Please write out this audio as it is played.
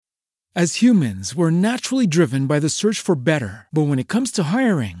As humans, we're naturally driven by the search for better. But when it comes to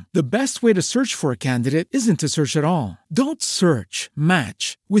hiring, the best way to search for a candidate isn't to search at all. Don't search,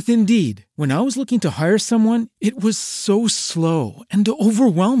 match with Indeed. When I was looking to hire someone, it was so slow and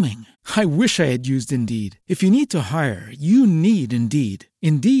overwhelming. I wish I had used Indeed. If you need to hire, you need Indeed.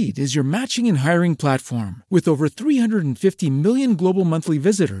 Indeed is your matching and hiring platform with over 350 million global monthly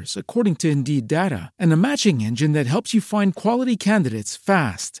visitors, according to Indeed data, and a matching engine that helps you find quality candidates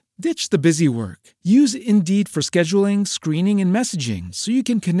fast. Ditch the busy work. Use Indeed for scheduling, screening, and messaging so you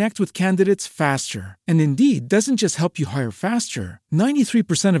can connect with candidates faster. And Indeed doesn't just help you hire faster.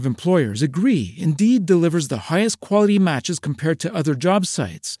 93% of employers agree Indeed delivers the highest quality matches compared to other job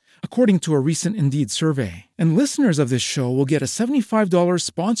sites, according to a recent Indeed survey. And listeners of this show will get a $75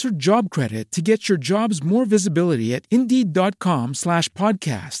 sponsored job credit to get your jobs more visibility at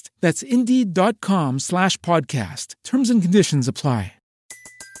Indeed.com/podcast. That's Indeed.com/podcast. Terms and conditions apply.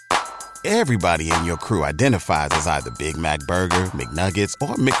 Everybody in your crew identifies as either Big Mac Burger, McNuggets,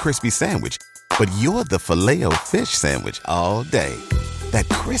 or McCrispy Sandwich. But you're the Filet-O-Fish Sandwich all day. That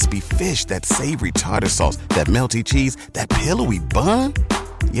crispy fish, that savory tartar sauce, that melty cheese, that pillowy bun.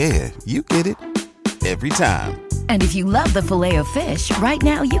 Yeah, you get it. Every time. And if you love the Filet-O-Fish, right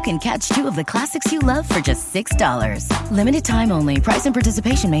now you can catch two of the classics you love for just $6. Limited time only. Price and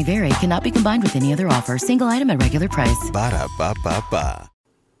participation may vary. Cannot be combined with any other offer. Single item at regular price. Ba-da-ba-ba-ba.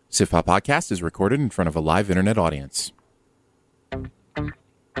 Sif Pop Podcast is recorded in front of a live internet audience.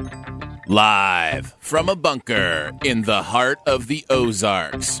 Live from a bunker in the heart of the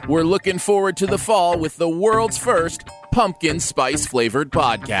Ozarks, we're looking forward to the fall with the world's first pumpkin spice flavored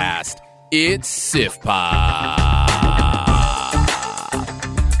podcast. It's Sif Pop.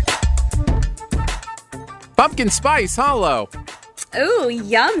 Pumpkin spice, hello. Ooh,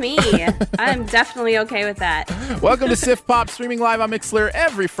 yummy. I'm definitely okay with that. Welcome to Sif Pop, streaming live on Mixlr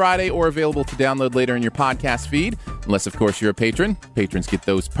every Friday or available to download later in your podcast feed. Unless, of course, you're a patron. Patrons get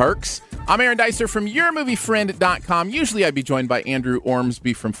those perks. I'm Aaron Dicer from YourMovieFriend.com. Usually I'd be joined by Andrew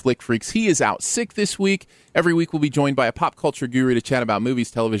Ormsby from Flick Freaks. He is out sick this week. Every week we'll be joined by a pop culture guru to chat about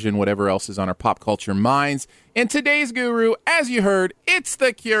movies, television, whatever else is on our pop culture minds. And today's guru, as you heard, it's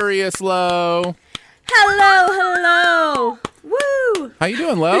the Curious Lo. Hello. Woo! How you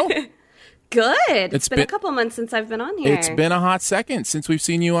doing, Lo? Good. It's been a couple months since I've been on here. It's been a hot second since we've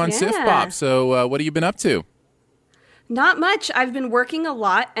seen you on Sif Pop. So what have you been up to? Not much. I've been working a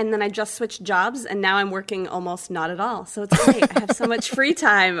lot, and then I just switched jobs, and now I'm working almost not at all. So it's great. I have so much free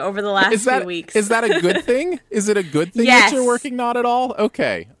time over the last few weeks. Is that a good thing? Is it a good thing that you're working not at all?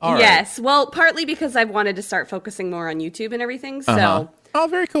 Okay. All right. Yes. Well, partly because I've wanted to start focusing more on YouTube and everything. So. Oh,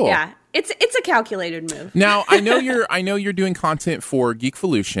 very cool. Yeah. It's a calculated move. Now, I know you're doing content for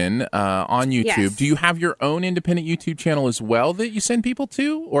Geekvolution on YouTube. Yes. Do you have your own independent YouTube channel as well that you send people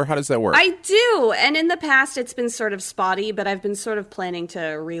to, or how does that work? I do, and in the past it's been sort of spotty, but I've been sort of planning to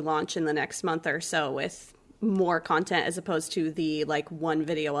relaunch in the next month or so with more content as opposed to the one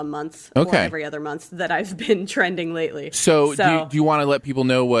video a month or every other month that I've been trending lately. So do you want to let people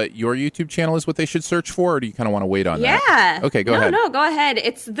know what your YouTube channel is, what they should search for, or do you kind of want to wait on that? Yeah. Okay, go ahead. No, go ahead.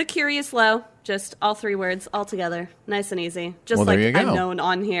 It's The Curious Lo, just all three words all together. Nice and easy. Just there you go. I'm known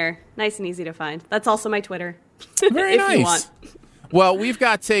on here. Nice and easy to find. That's also my Twitter. Very if nice. You want. Well, we've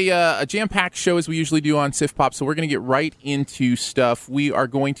got a jam-packed show as we usually do on Sif Pop, so we're going to get right into stuff. We are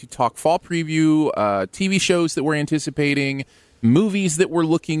going to talk fall preview, TV shows that we're anticipating, movies that we're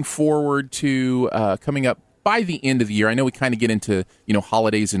looking forward to coming up by the end of the year. I know we kind of get into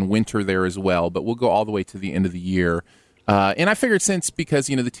holidays and winter there as well, but we'll go all the way to the end of the year. And I figured because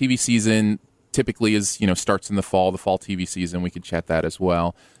the TV season typically is starts in the fall TV season, we could chat that as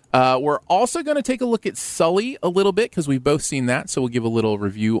well. We're also going to take a look at Sully a little bit because we've both seen that, so we'll give a little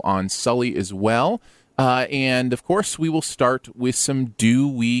review on Sully as well. And, of course, we will start with some Do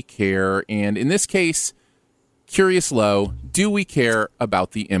We Care? And in this case, Curious Lo, do we care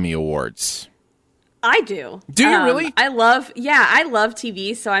about the Emmy Awards? I do. Do you really? I love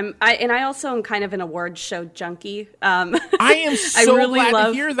TV. So I also am kind of an award show junkie. I am so glad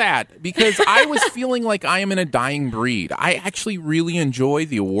to hear that because I was feeling like I am in a dying breed. I actually really enjoy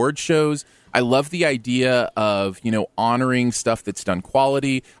the award shows. I love the idea of, honoring stuff that's done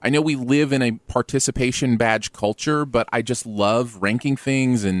quality. I know we live in a participation badge culture, but I just love ranking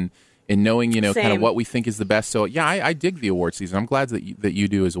things and knowing, kind of what we think is the best. So yeah, I dig the award season. I'm glad that you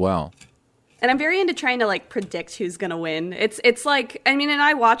do as well. And I'm very into trying to predict who's gonna win. It's like, I mean, and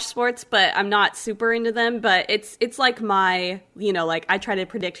I watch sports, but I'm not super into them. But it's like my, I try to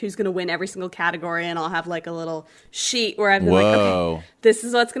predict who's gonna win every single category, and I'll have a little sheet where I've been okay, this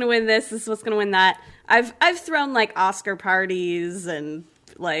is what's gonna win this is what's gonna win that. I've thrown Oscar parties and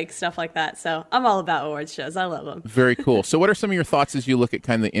like stuff like that. So I'm all about awards shows. I love them. Very cool. So what are some of your thoughts as you look at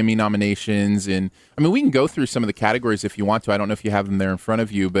kind of the Emmy nominations? And I mean, we can go through some of the categories if you want to. I don't know if you have them there in front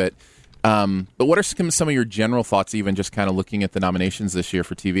of you, but what are some of your general thoughts, even just kind of looking at the nominations this year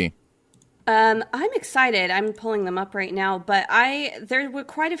for TV? I'm excited. I'm pulling them up right now, but there were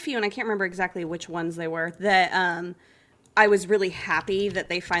quite a few, and I can't remember exactly which ones they were, that I was really happy that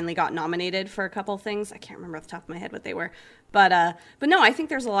they finally got nominated for a couple things. I can't remember off the top of my head what they were. But no, I think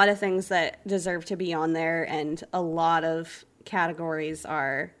there's a lot of things that deserve to be on there, and a lot of categories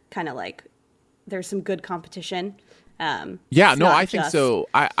are kind of like there's some good competition. I think so.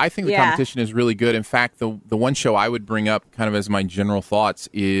 I think the competition is really good. In fact, the one show I would bring up kind of as my general thoughts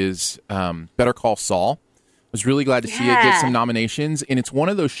is Better Call Saul. I was really glad to see it get some nominations, and it's one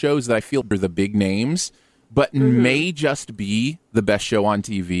of those shows that I feel are the big names, but may just be the best show on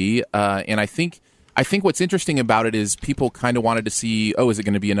TV. And I think what's interesting about it is people kind of wanted to see, is it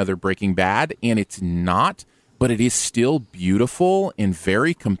going to be another Breaking Bad? And it's not, but it is still beautiful and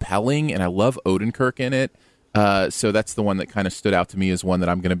very compelling, and I love Odenkirk in it. So that's the one that kind of stood out to me as one that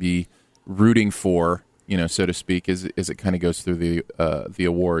I'm going to be rooting for, so to speak, as it kind of goes through the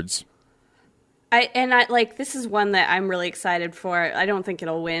awards. This is one that I'm really excited for. I don't think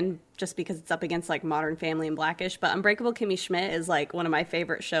it'll win just because it's up against like Modern Family and Blackish, but Unbreakable Kimmy Schmidt is like one of my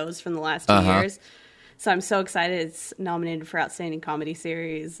favorite shows from the last 2 years. So I'm so excited it's nominated for Outstanding Comedy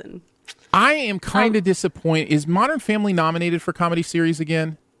Series. And I am kind of disappointed. Is Modern Family nominated for Comedy Series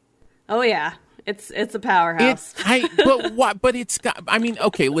again? Oh yeah. It's a powerhouse. But it's got, I mean,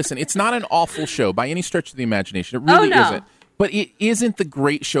 okay, listen, it's not an awful show by any stretch of the imagination. It really isn't. But it isn't the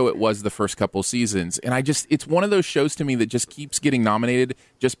great show it was the first couple seasons. And it's one of those shows to me that just keeps getting nominated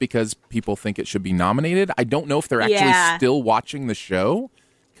just because people think it should be nominated. I don't know if they're actually still watching the show.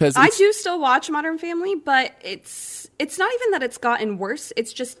 I do still watch Modern Family, but it's not even that it's gotten worse.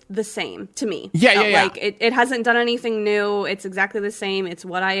 It's just the same to me. Like it hasn't done anything new. It's exactly the same. It's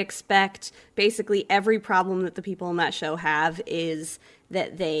what I expect. Basically, every problem that the people in that show have is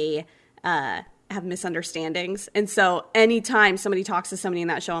that they have misunderstandings. And so anytime somebody talks to somebody in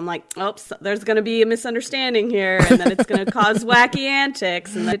that show, I'm like, oops, there's going to be a misunderstanding here, and then it's going to cause wacky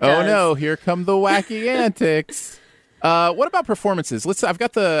antics. And oh no, here come the wacky antics. What about performances? I've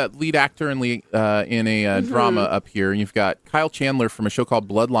got the lead actor in a drama up here, and you've got Kyle Chandler from a show called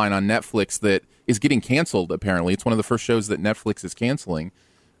Bloodline on Netflix that is getting canceled, apparently. It's one of the first shows that Netflix is canceling.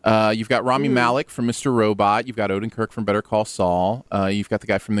 You've got Rami Malek from Mr. Robot. You've got Odenkirk from Better Call Saul. You've got the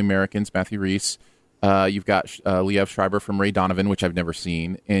guy from The Americans, Matthew Rhys. You've got Liev Schreiber from Ray Donovan, which I've never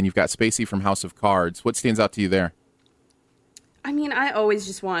seen. And you've got Spacey from House of Cards. What stands out to you there? I mean, I always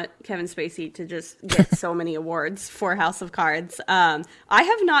just want Kevin Spacey to just get so many awards for House of Cards. I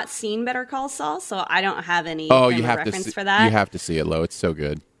have not seen Better Call Saul, so I don't have any reference for that. You have to see it, Lo. It's so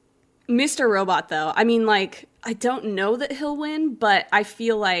good. Mr. Robot, though, I mean, like, I don't know that he'll win, but I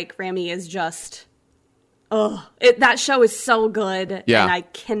feel like Rami is just... that show is so good, and I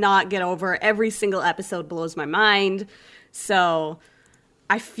cannot get over it. Every single episode blows my mind, so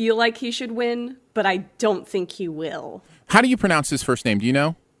I feel like he should win, but I don't think he will. How do you pronounce his first name? Do you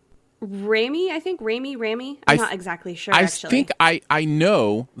know? Rami, I think. Rami. I'm not exactly sure, actually. I think I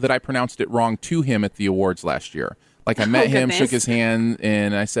know that I pronounced it wrong to him at the awards last year. Like, I met him, shook his hand,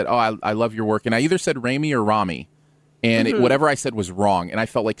 and I said, I love your work. And I either said Rami or Rami, and whatever I said was wrong. And I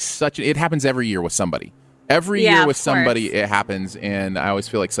felt like it happens every year with somebody. Every year with somebody, it happens, and I always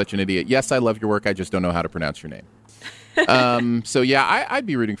feel like such an idiot. Yes, I love your work. I just don't know how to pronounce your name. So, yeah, I'd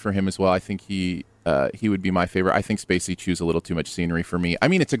be rooting for him as well. I think he would be my favorite. I think Spacey chews a little too much scenery for me. I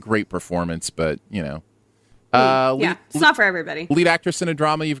mean, it's a great performance, but, it's not for everybody. Lead actress in a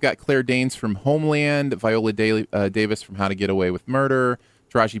drama, you've got Claire Danes from Homeland, Viola Davis from How to Get Away with Murder,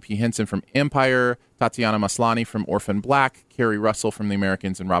 Taraji P. Henson from Empire, Tatiana Maslany from Orphan Black, Kerry Russell from The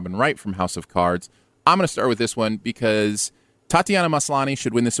Americans, and Robin Wright from House of Cards. I'm going to start with this one because Tatiana Maslany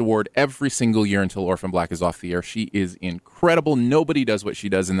should win this award every single year until Orphan Black is off the air. She is incredible. Nobody does what she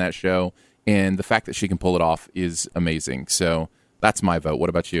does in that show, and the fact that she can pull it off is amazing. So that's my vote. What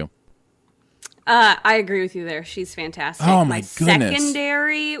about you? I agree with you there. She's fantastic. Oh, my goodness.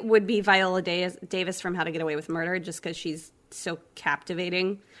 Secondary would be Viola Davis from How to Get Away with Murder, just because she's so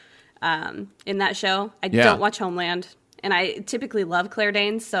captivating in that show. I don't watch Homeland, and I typically love Claire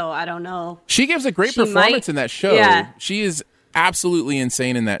Danes, so I don't know. She gives a great performance in that show. Yeah. She is absolutely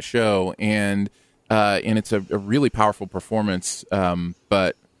insane in that show, and it's a really powerful performance.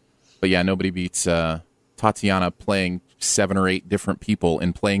 But yeah, nobody beats Tatiana playing 7 or 8 different people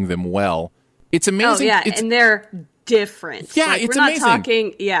and playing them well. It's amazing. Oh, yeah, and they're different. Yeah, like, it's we're not amazing.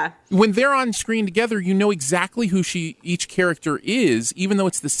 talking. Yeah, When they're on screen together, you know exactly who each character is, even though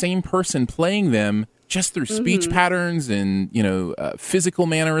it's the same person playing them, just through speech patterns and physical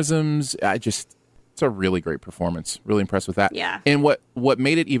mannerisms. It's a really great performance. Really impressed with that. Yeah. And what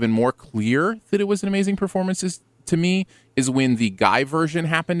made it even more clear that it was an amazing performance to me is when the guy version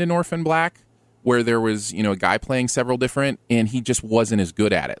happened in Orphan Black, where there was a guy playing several different, and he just wasn't as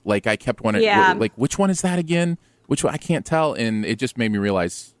good at it. Like I kept wondering, like which one is that again? Which one? I can't tell, and it just made me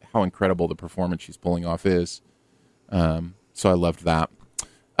realize how incredible the performance she's pulling off is. So I loved that.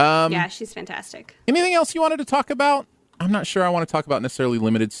 Yeah, she's fantastic. Anything else you wanted to talk about? I'm not sure I want to talk about necessarily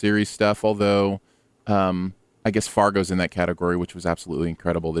limited series stuff, although I guess Fargo's in that category, which was absolutely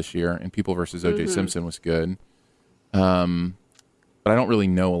incredible this year, and People vs. O.J. Simpson was good. But I don't really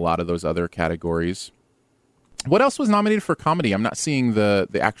know a lot of those other categories. What else was nominated for comedy? I'm not seeing the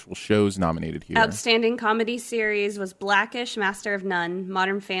actual shows nominated here. Outstanding comedy series was Blackish, Master of None,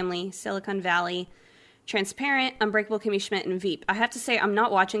 Modern Family, Silicon Valley, Transparent, Unbreakable Kimmy Schmidt, and Veep. I have to say, I'm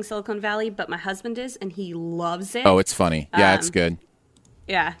not watching Silicon Valley, but my husband is, and he loves it. Oh, it's funny. Yeah, it's good.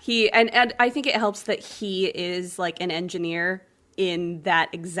 Yeah, and I think it helps that he is like an engineer in that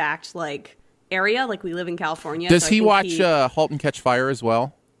exact like area. Like we live in California. Does so he watch *Halt and Catch Fire* as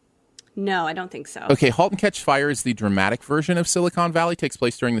well? No, I don't think so. Okay, *Halt and Catch Fire* is the dramatic version of Silicon Valley. Takes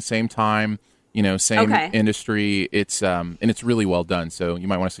place during the same time, same industry. It's and it's really well done. So you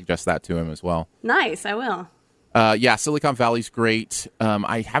might want to suggest that to him as well. Nice, I will. Yeah, Silicon Valley's great.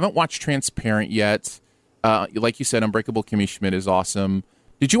 I haven't watched *Transparent* yet. Like you said, Unbreakable Kimmy Schmidt is awesome.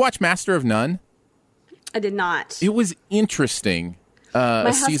 Did you watch *Master of None*? I did not. It was interesting. My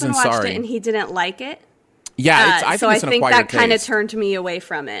husband watched it and he didn't like it. Yeah, I think that kind of turned me away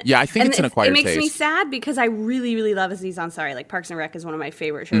from it. Yeah, I think it's an acquired taste. It makes me sad because I really, really love Aziz Ansari. Like Parks and Rec is one of my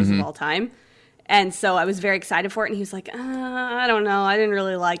favorite shows of all time. And so I was very excited for it. And he was like, I don't know. I didn't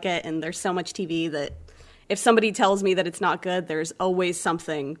really like it. And there's so much TV that if somebody tells me that it's not good, there's always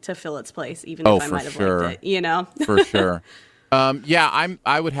something to fill its place, even if I might have liked it, For sure.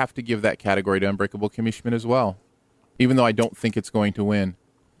 I would have to give that category to Unbreakable Kimmy Schmidt as well, even though I don't think it's going to win.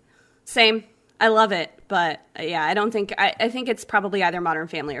 Same. I love it, but I don't think I think it's probably either Modern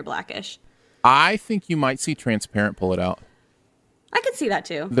Family or Blackish. I think you might see Transparent pull it out. I could see that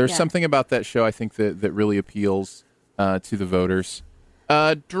too. There's something about that show I think that really appeals to the voters.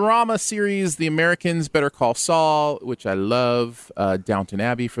 Drama series, The Americans, Better Call Saul, which I love. Downton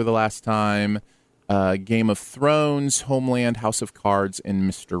Abbey for the last time. Game of Thrones, Homeland, House of Cards, and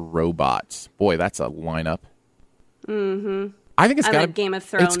Mr. Robot. Boy, that's a lineup. Mm-hmm. I think it's got to be Game of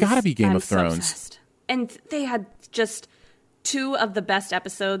Thrones. It's got to be Game of Thrones. So and they had just two of the best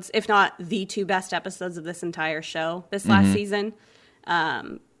episodes, if not the two best episodes of this entire show this last season.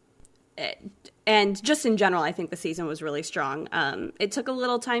 And just in general, I think the season was really strong. It took a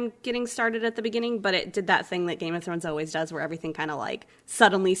little time getting started at the beginning, but it did that thing that Game of Thrones always does where everything kind of like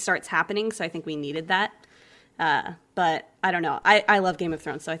suddenly starts happening. So I think we needed that. But I don't know. I love Game of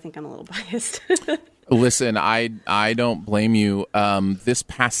Thrones, so I think I'm a little biased. Listen, I don't blame you. This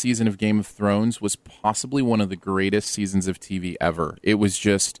past season of Game of Thrones was possibly one of the greatest seasons of TV ever. It was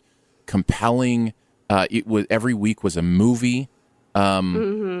just compelling. It was every week was a movie.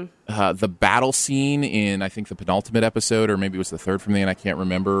 The battle scene in, I think, the penultimate episode, or maybe it was the third from the end, I can't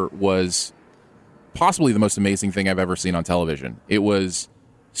remember, was possibly the most amazing thing I've ever seen on television. It was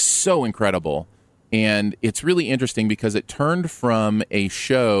so incredible. And it's really interesting because it turned from a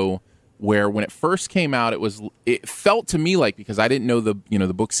show where when it first came out, it felt to me like, because I didn't know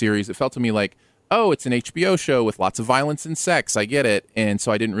the book series, it felt to me like, oh, it's an HBO show with lots of violence and sex. I get it. And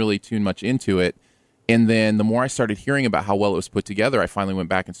so I didn't really tune much into it. And then the more I started hearing about how well it was put together, I finally went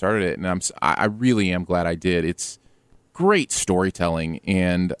back and started it. And I really am glad I did. It's great storytelling,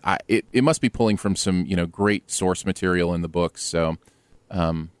 and it must be pulling from some great source material in the books. So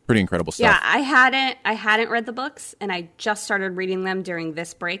pretty incredible stuff. Yeah, I hadn't read the books, and I just started reading them during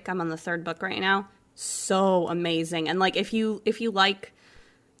this break. I'm on the third book right now. So amazing. And like if you like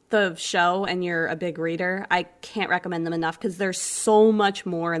the show and you're a big reader, I can't recommend them enough because there's so much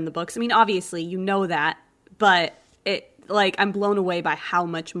more in the books. I mean, obviously you know that, but I'm blown away by how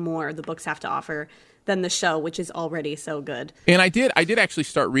much more the books have to offer than the show, which is already so good. And I did actually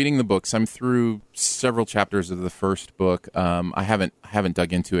start reading the books. I'm through several chapters of the first book. I haven't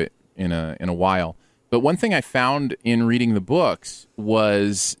dug into it in a while. But one thing I found in reading the books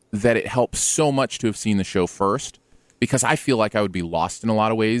was that it helps so much to have seen the show first, because I feel like I would be lost in a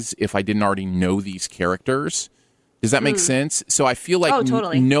lot of ways if I didn't already know these characters. Does that make sense? So I feel like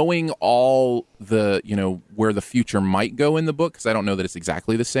totally. Knowing all the, where the future might go in the book, because I don't know that it's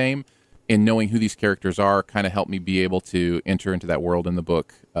exactly the same, and knowing who these characters are kind of helped me be able to enter into that world in the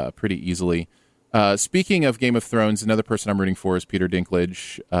book pretty easily. Speaking of Game of Thrones, another person I'm rooting for is Peter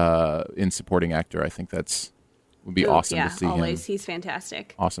Dinklage in supporting actor. I think would be awesome to see always. him. He's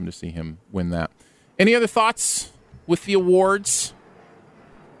fantastic. Awesome to see him win that. Any other thoughts with the awards?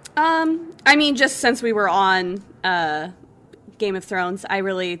 I mean, just since we were on Game of Thrones, I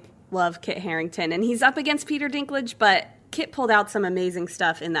really love Kit Harington, and he's up against Peter Dinklage, but Kit pulled out some amazing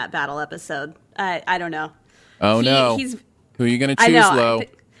stuff in that battle episode. I don't know. Oh, no. Who are you going to choose, Lo?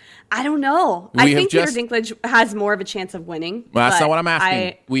 I don't know. I think Peter Dinklage has more of a chance of winning. Well, that's not what I'm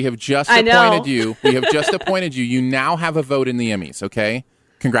asking. We have just appointed you. We have just appointed you. You now have a vote in the Emmys, okay?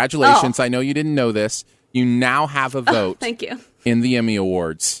 Congratulations. I know you didn't know this. You now have a vote. Thank you. In the Emmy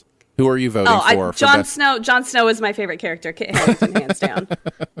Awards. Who are you voting for? Jon Snow. Jon Snow is my favorite character. Kit Harington, hands down.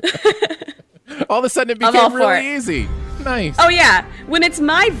 All of a sudden, it became really easy. Nice. Oh, yeah. When it's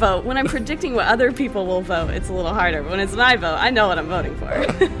my vote, when I'm predicting what other people will vote, it's a little harder. But when it's my vote, I know what I'm voting for.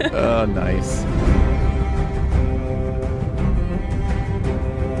 Oh, nice.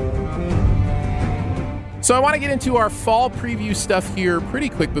 So I want to get into our fall preview stuff here pretty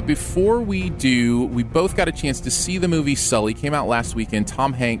quick, but before we do, we both got a chance to see the movie Sully. Came out last weekend.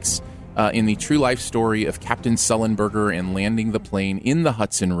 Tom Hanks in the true life story of Captain Sullenberger and landing the plane in the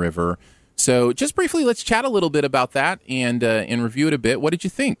Hudson River. So just briefly, let's chat a little bit about that and review it a bit. What did you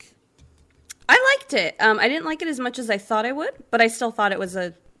think? I liked it. I didn't like it as much as I thought I would, but I still thought it was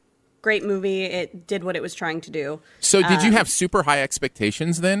a great movie. It did what it was trying to do. So did you have super high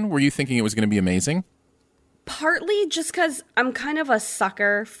expectations then? Were you thinking it was going to be amazing? Partly just because I'm kind of a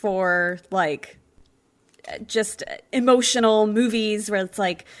sucker for, like, just emotional movies where it's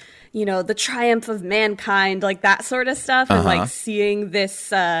like, you know, the triumph of mankind, like that sort of stuff. And, like, seeing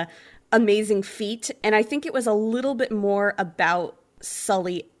this amazing feat. And I think it was a little bit more about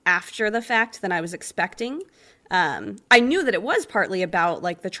Sully after the fact than I was expecting. I knew that it was partly about,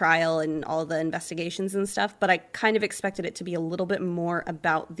 like, the trial and all the investigations and stuff, but I kind of expected it to be a little bit more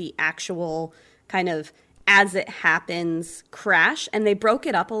about the actual kind of as it happens crash. And they broke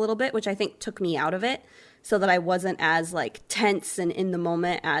it up a little bit, which I think took me out of it so that I wasn't as, like, tense and in the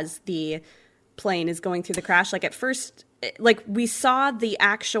moment as the plane is going through the crash. Like, at first, like, we saw the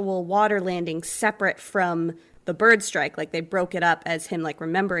actual water landing separate from the bird strike. Like, they broke it up as him, like,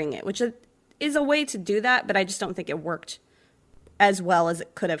 remembering it, which is a way to do that, but I just don't think it worked as well as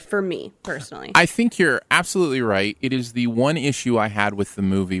it could have for me personally. I think you're absolutely right. It is the one issue I had with the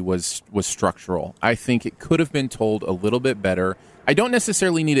movie was structural. I think it could have been told a little bit better. I don't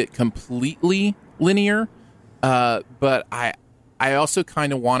necessarily need it completely linear, but I also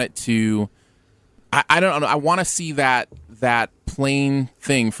kind of want it to. I don't know. I want to see that plane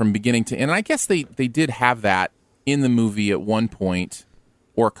thing from beginning to end. And I guess they did have that in the movie at one point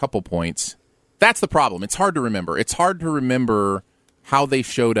or a couple points. That's the problem. It's hard to remember. It's hard to remember how they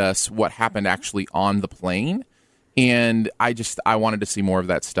showed us what happened actually on the plane. And I wanted to see more of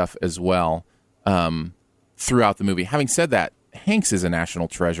that stuff as well throughout the movie. Having said that, Hanks is a national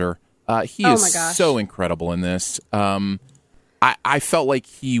treasure. He is so incredible in this. I felt like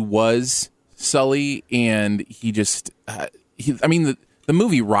he was Sully, and he just, the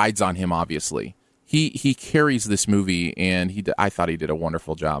movie rides on him, obviously. He carries this movie, and I thought he did a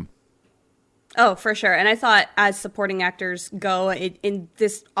wonderful job. Oh, for sure. And I thought as supporting actors go,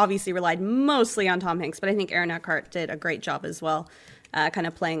 this obviously relied mostly on Tom Hanks, but I think Aaron Eckhart did a great job as well, kind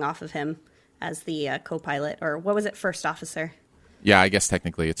of playing off of him as the co-pilot, or what was it, first officer? Yeah, I guess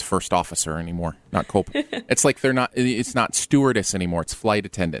technically it's first officer anymore, not co-pilot. It's like it's not stewardess anymore, it's flight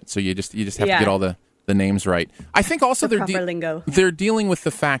attendant. So you just have to get all the names right. I think also they're dealing with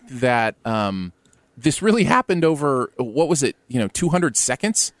the fact that this really happened over, what was it, 200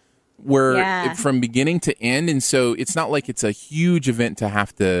 seconds? From beginning to end, and so it's not like it's a huge event to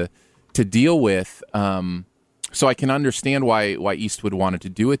have to deal with. So I can understand why Eastwood wanted to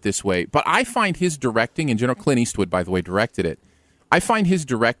do it this way. But I find his directing in general, Clint Eastwood, by the way, directed it. I find his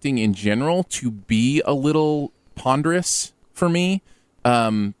directing in general to be a little ponderous for me.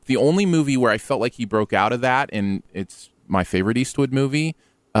 The only movie where I felt like he broke out of that, and it's my favorite Eastwood movie.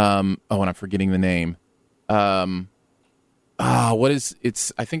 And I'm forgetting the name. I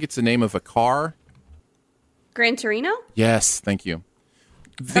think it's the name of a car. Gran Torino? Yes, thank you.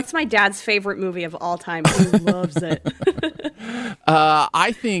 That's my dad's favorite movie of all time. He loves it.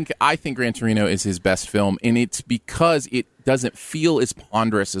 I think Gran Torino is his best film, and it's because it doesn't feel as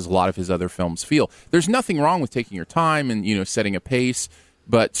ponderous as a lot of his other films feel. There's nothing wrong with taking your time and setting a pace,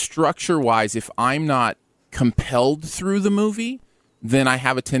 but structure-wise, if I'm not compelled through the movie, then I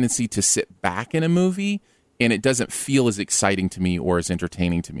have a tendency to sit back in a movie and it doesn't feel as exciting to me or as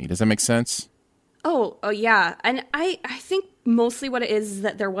entertaining to me. Does that make sense? Oh yeah. And I think mostly what it is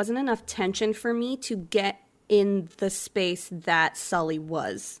that there wasn't enough tension for me to get in the space that Sully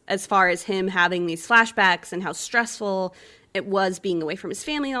was, as far as him having these flashbacks and how stressful it was being away from his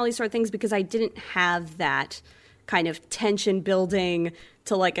family and all these sort of things, because I didn't have that kind of tension building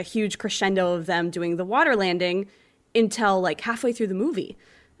to like a huge crescendo of them doing the water landing until like halfway through the movie.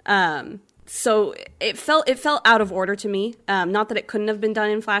 So it felt out of order to me. Not that it couldn't have been done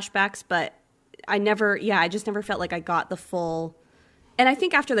in flashbacks, but I just never felt like I got the full. And I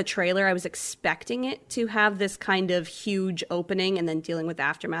think after the trailer, I was expecting it to have this kind of huge opening and then dealing with the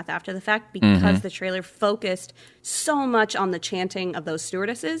aftermath after the fact, because the trailer focused so much on the chanting of those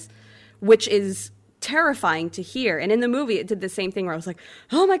stewardesses, which is terrifying to hear. And in the movie, it did the same thing where I was like,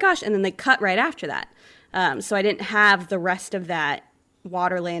 oh my gosh, and then they cut right after that. So I didn't have the rest of that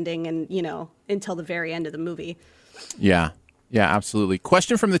water landing and, until the very end of the movie. Yeah, absolutely.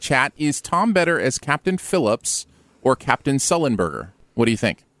 Question from the chat: is Tom better as Captain Phillips or Captain Sullenberger? What do you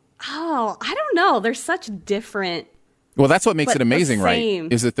think? Oh, I don't know. They're such different. Well, that's what makes it amazing, right?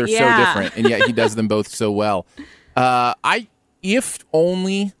 Is that they're so different, and yet he does them both so well. If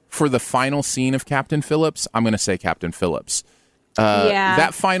only for the final scene of Captain Phillips, I'm going to say Captain Phillips.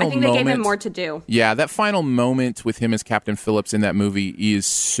 That final moment. I think they gave him more to do. Yeah, that final moment with him as Captain Phillips in that movie is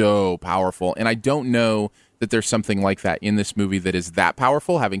so powerful, and I don't know that there's something like that in this movie that is that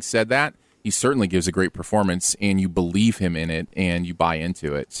powerful. Having said that, he certainly gives a great performance, and you believe him in it, and you buy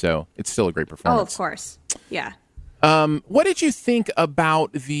into it. So it's still a great performance. Oh, of course. Yeah. What did you think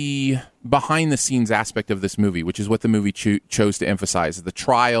about the behind-the-scenes aspect of this movie, which is what the movie chose to emphasize, the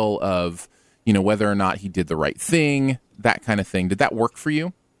trial of, whether or not he did the right thing, that kind of thing? Did that work for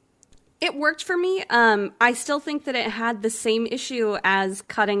you? It worked for me. I still think that it had the same issue as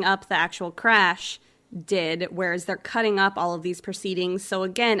cutting up the actual crash did, whereas they're cutting up all of these proceedings. So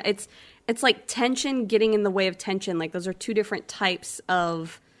again, it's like tension getting in the way of tension. Like those are two different types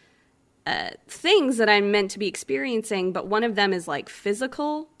of things that I'm meant to be experiencing, but one of them is like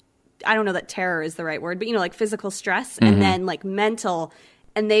physical. I don't know that terror is the right word, but like physical stress, and then like mental.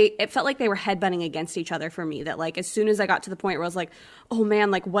 And it felt like they were headbutting against each other for me, that like as soon as I got to the point where I was like, oh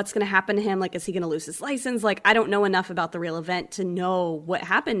man, like what's going to happen to him? Like, is he going to lose his license? Like, I don't know enough about the real event to know what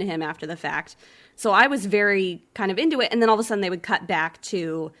happened to him after the fact. So I was very kind of into it. And then all of a sudden they would cut back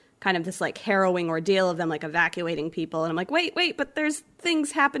to kind of this like harrowing ordeal of them like evacuating people. And I'm like, wait, but there's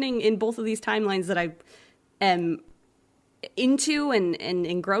things happening in both of these timelines that I am into and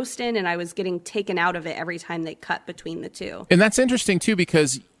engrossed in, and I was getting taken out of it every time they cut between the two. And that's interesting too,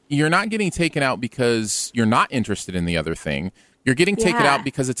 because you're not getting taken out because you're not interested in the other thing. You're getting taken out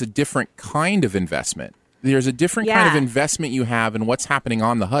because it's a different kind of investment. There's a different kind of investment you have in what's happening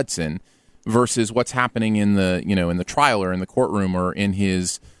on the Hudson versus what's happening in the, in the trial or in the courtroom or in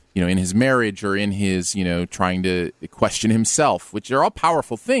his, in his marriage or in his, trying to question himself, which are all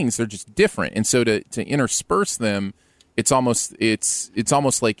powerful things. They're just different. And so to intersperse them, it's almost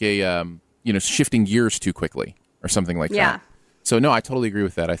like a shifting gears too quickly or something like that. So no, I totally agree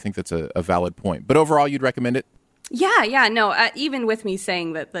with that. I think that's a valid point. But overall, you'd recommend it? Yeah. No, even with me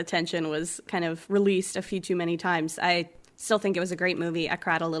saying that the tension was kind of released a few too many times, I still think it was a great movie. I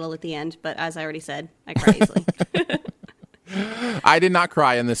cried a little at the end, but as I already said, I cry easily. I did not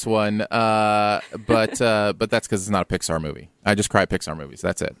cry in this one, but that's because it's not a Pixar movie. I just cry at Pixar movies.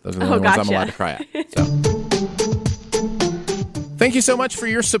 That's it. Those are the only ones I'm allowed to cry at. So. Thank you so much for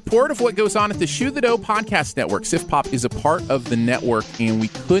your support of what goes on at the Shoe the Dough Podcast Network. Sif Pop is a part of the network, and we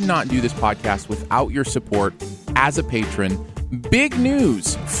could not do this podcast without your support as a patron. Big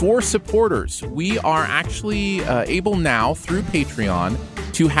news for supporters. We are actually able now, through Patreon,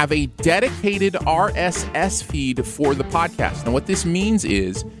 to have a dedicated RSS feed for the podcast. Now, what this means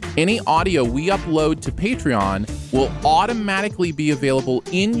is any audio we upload to Patreon will automatically be available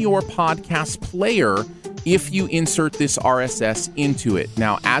in your podcast player if you insert this RSS into it.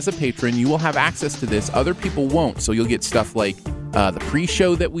 Now, as a patron, you will have access to this. Other people won't. So you'll get stuff like the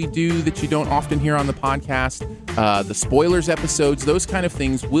pre-show that we do that you don't often hear on the podcast, the spoilers episodes, those kind of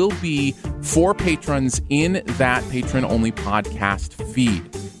things will be for patrons in that patron-only podcast feed.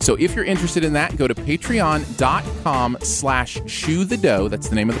 So if you're interested in that, go to patreon.com/shoethedough. That's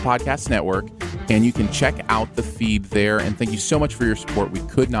the name of the podcast network. And you can check out the feed there. And thank you so much for your support. We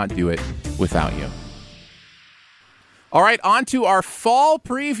could not do it without you. All right, on to our fall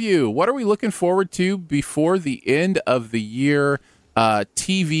preview. What are we looking forward to before the end of the year?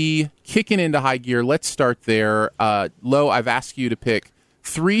 TV kicking into high gear. Let's start there. Lo, I've asked you to pick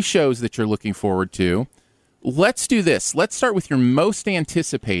 3 shows that you're looking forward to. Let's do this. Let's start with your most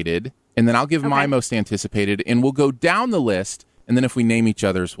anticipated, and then I'll give my Okay. most anticipated, and we'll go down the list, and then if we name each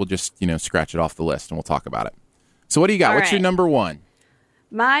other's, we'll just, scratch it off the list, and we'll talk about it. So what do you got? All What's your right. number one?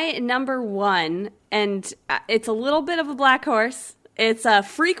 My number one, and it's a little bit of a black horse. It's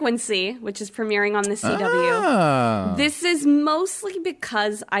Frequency, which is premiering on the CW. Ah. This is mostly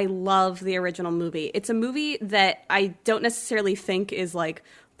because I love the original movie. It's a movie that I don't necessarily think is like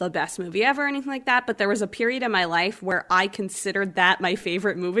the best movie ever or anything like that, but there was a period in my life where I considered that my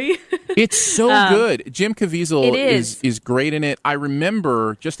favorite movie. It's so good. Jim Caviezel It is great in it. I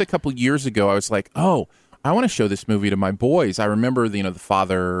remember just a couple years ago, I was like, oh, I want to show this movie to my boys. I remember the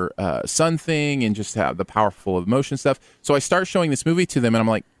father-son thing and just have the powerful emotion stuff. So I start showing this movie to them, and I'm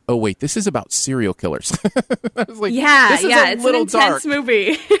like, oh, wait, this is about serial killers. I was like, this is a it's little an intense dark.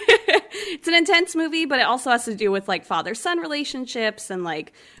 movie. It's an intense movie, but it also has to do with like father-son relationships and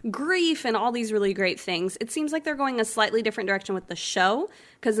like grief and all these really great things. It seems like they're going a slightly different direction with the show,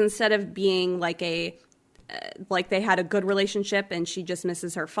 because instead of being like like they had a good relationship and she just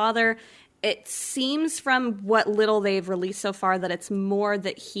misses her father, it seems from what little they've released so far that it's more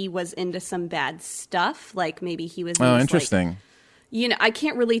that he was into some bad stuff. Like maybe he was. Oh, interesting. I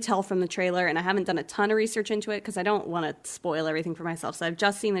can't really tell from the trailer, and I haven't done a ton of research into it because I don't want to spoil everything for myself. So I've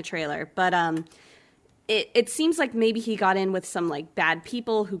just seen the trailer, but it seems like maybe he got in with some like bad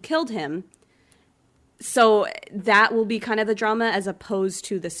people who killed him. So that will be kind of the drama as opposed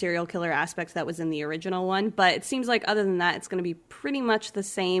to the serial killer aspects that was in the original one. But it seems like other than that, it's going to be pretty much the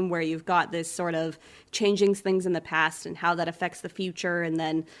same, where you've got this sort of changing things in the past and how that affects the future. And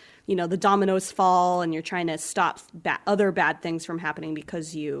then, the dominoes fall and you're trying to stop other bad things from happening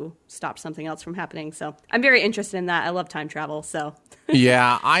because you stopped something else from happening. So I'm very interested in that. I love time travel. So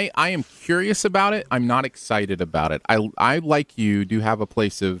Yeah, I am curious about it. I'm not excited about it. I like you, do have a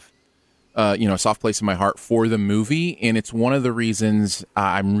place of a soft place in my heart for the movie, and it's one of the reasons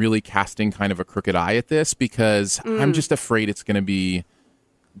I'm really casting kind of a crooked eye at this, because I'm just afraid it's going to be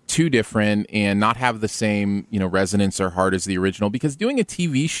too different and not have the same resonance or heart as the original, because doing a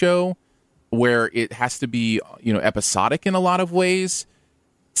TV show where it has to be episodic in a lot of ways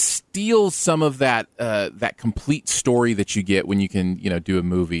steals some of that complete story that you get when you can do a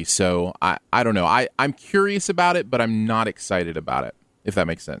movie. So I don't know, I'm curious about it, but I'm not excited about it, if that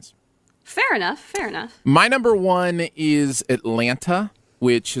makes sense. Fair enough. My number one is Atlanta,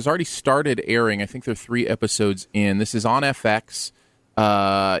 which has already started airing. I think there are 3 episodes in. This is on FX.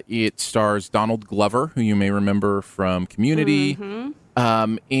 It stars Donald Glover, who you may remember from Community,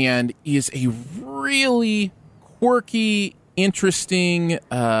 and is a really quirky, interesting,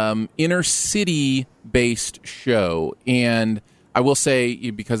 inner city-based show. And I will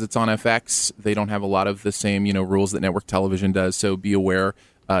say, because it's on FX, they don't have a lot of the same rules that network television does, so be aware.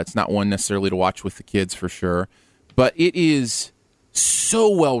 It's not one necessarily to watch with the kids for sure, but it is so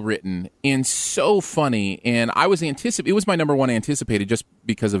well written and so funny. And it was my number one anticipated just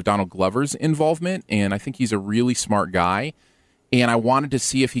because of Donald Glover's involvement, and I think he's a really smart guy. And I wanted to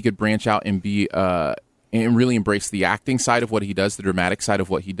see if he could branch out and be and really embrace the acting side of what he does, the dramatic side of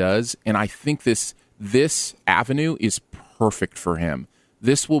what he does. And I think this avenue is perfect for him.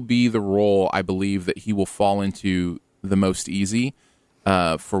 This will be the role I believe that he will fall into the most easy.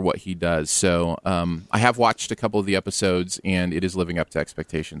 For what he does. So I have watched a couple of the episodes, and it is living up to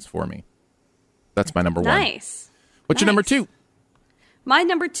expectations for me. That's my number one. Nice. What's your number 2? My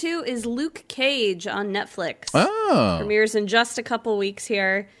number 2 is Luke Cage on Netflix. Oh. Premieres in just a couple weeks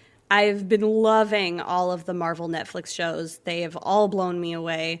here. I've been loving all of the Marvel Netflix shows. They have all blown me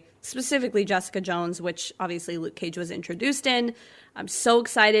away, specifically Jessica Jones, which obviously Luke Cage was introduced in. I'm so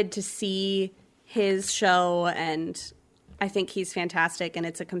excited to see his show, and I think he's fantastic, and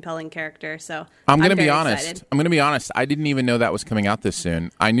it's a compelling character. So I'm going to be excited. honest. I didn't even know that was coming out this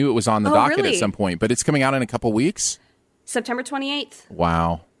soon. I knew it was on the docket really? at some point, but it's coming out in a couple weeks. September 28th.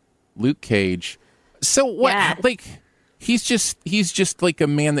 Wow, Luke Cage. So what? Yeah. Like he's just like a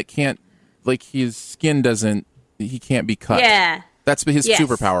man that can't, like, his skin doesn't. He can't be cut. Yeah. That's his Yes.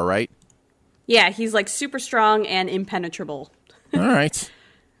 superpower, right? Yeah, he's like super strong and impenetrable. All right.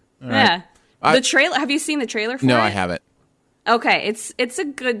 Yeah. The trailer. Have you seen the trailer for it? No, I haven't. Okay, it's a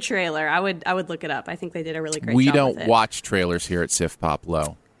good trailer. I would look it up. I think they did a really great We job don't with it. watch trailers here at Sif Pop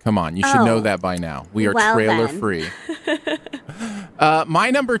Low. Come on, you should know that by now. We are Well, trailer then. free.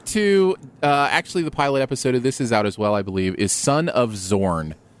 My number 2, actually the pilot episode of this is out as well, I believe, is Son of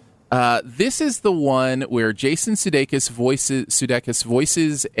Zorn. This is the one where Jason Sudeikis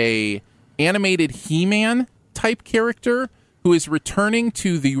voices a animated He-Man type character who is returning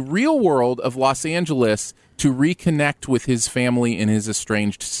to the real world of Los Angeles to reconnect with his family and his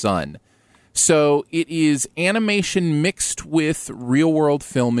estranged son. So it is animation mixed with real-world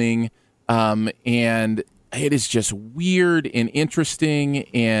filming, and it is just weird and interesting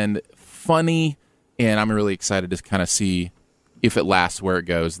and funny, and I'm really excited to kind of see if it lasts, where it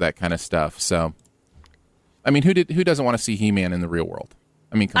goes, that kind of stuff. So, I mean, who doesn't want to see He-Man in the real world?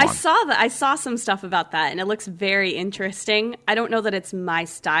 I mean, come on. I saw some stuff about that, and it looks very interesting. I don't know that it's my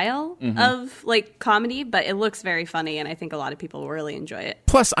style of like comedy, but it looks very funny, and I think a lot of people will really enjoy it.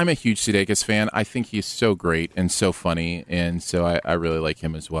 Plus, I'm a huge Sudeikis fan. I think he's so great and so funny, and so I really like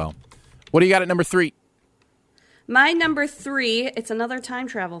him as well. What do you got at number 3? My number 3, it's another time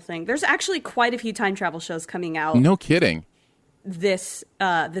travel thing. There's actually quite a few time travel shows coming out. No kidding. This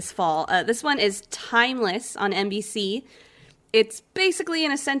fall. This one is Timeless on NBC. It's basically,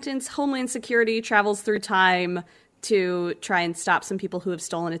 in a sentence, Homeland Security travels through time to try and stop some people who have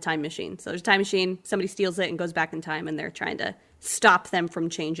stolen a time machine. So there's a time machine, somebody steals it and goes back in time, and they're trying to stop them from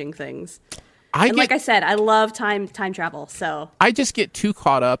changing things. Like I said, I love time travel. So I just get too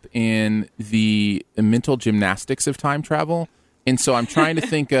caught up in the mental gymnastics of time travel, and so I'm trying to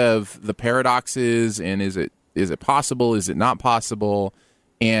think of the paradoxes and is it possible? Is it not possible?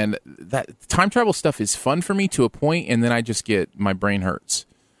 And that time travel stuff is fun for me to a point, and then I just my brain hurts,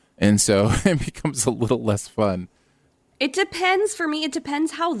 and so it becomes a little less fun. It depends for me. It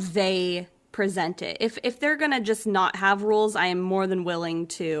depends how they present it. If they're gonna just not have rules, I am more than willing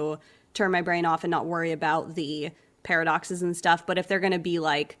to turn my brain off and not worry about the paradoxes and stuff. But if they're going to be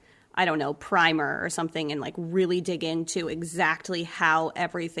like, I don't know, Primer or something and like really dig into exactly how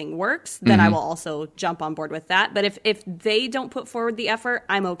everything works, then I will also jump on board with that. But if they don't put forward the effort,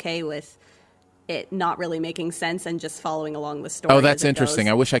 I'm okay with it not really making sense and just following along the story. Oh, that's interesting.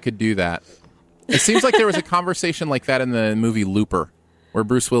 I wish I could do that. It seems like there was a conversation like that in the movie Looper, where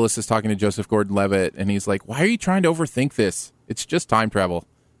Bruce Willis is talking to Joseph Gordon-Levitt, and he's like, why are you trying to overthink this? It's just time travel.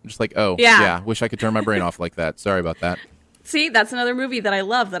 I'm just like, oh, yeah, wish I could turn my brain off like that. Sorry about that. See, that's another movie that I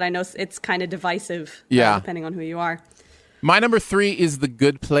love that I know it's kind of divisive, depending on who you are. My number 3 is The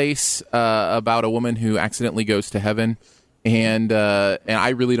Good Place, about a woman who accidentally goes to heaven. And I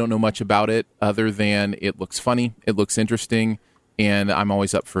really don't know much about it other than it looks funny, it looks interesting, and I'm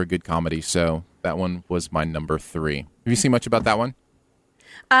always up for a good comedy. So that one was my number 3. Have you seen much about that one?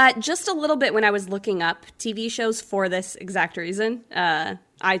 Just a little bit when I was looking up TV shows for this exact reason.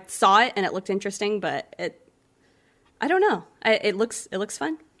 I saw it and it looked interesting, but I don't know. It looks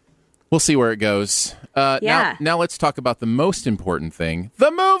fun. We'll see where it goes. Now let's talk about the most important thing,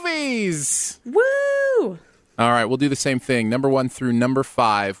 the movies. Woo! All right, we'll do the same thing. Number 1 through number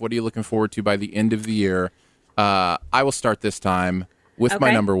 5. What are you looking forward to by the end of the year? I will start this time with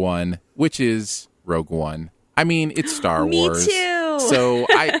my number 1, which is Rogue One. I mean, it's Star Wars. Me too. So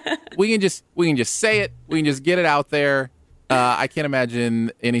we can just say it. We can just get it out there. I can't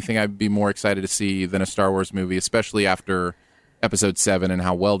imagine anything I'd be more excited to see than a Star Wars movie, especially after Episode 7 and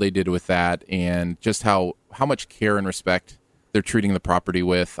how well they did with that, and just how much care and respect they're treating the property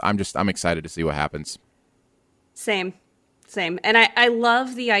with. I'm excited to see what happens. Same. And I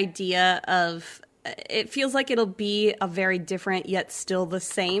love the idea of, it feels like it'll be a very different yet still the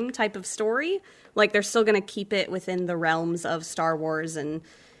same type of story. Like they're still going to keep it within the realms of Star Wars and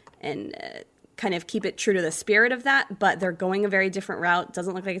kind of keep it true to the spirit of that, but they're going a very different route.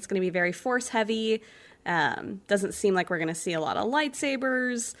 Doesn't look like it's going to be very force heavy. Doesn't seem like we're going to see a lot of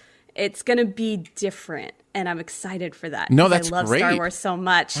lightsabers. It's going to be different, and I'm excited for that. No, that's I love great. Star Wars so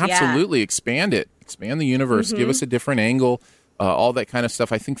much. Absolutely. Yeah. Expand it. Expand the universe. Give us a different angle, all that kind of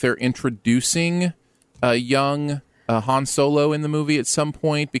stuff. I think they're introducing a young Han Solo in the movie at some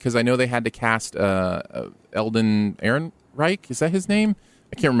point, because I know they had to cast Eldon Ehrenreich. Is that his name?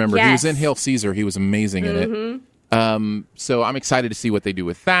 I can't remember. Yes. He was in Hail Caesar. He was amazing in it. So I'm excited to see what they do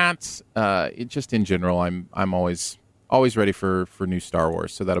with that. Just in general, I'm always ready for new Star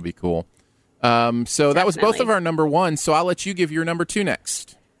Wars. So that'll be cool. So that was both of our number 1. So I'll let you give your number 2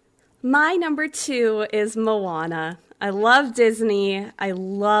 next. My number 2 is Moana. I love Disney. I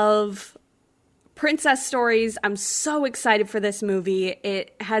love princess stories. I'm so excited for this movie.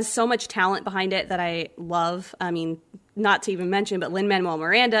 It has so much talent behind it that I love. I mean, not to even mention, but Lin-Manuel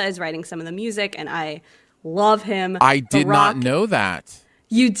Miranda is writing some of the music, and I love him. I did not know that.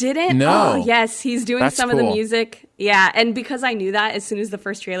 You didn't? No. Oh, yes. He's doing That's some cool. of the music. Yeah, and because I knew that, as soon as the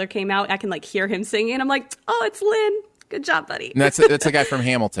first trailer came out, I can like hear him singing, and I'm like, oh, it's Lin. Good job, buddy. And that's a guy from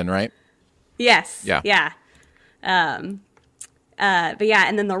Hamilton, right? Yes. Yeah. But yeah,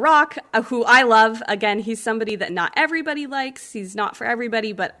 and then The Rock, who I love. Again, he's somebody that not everybody likes. He's not for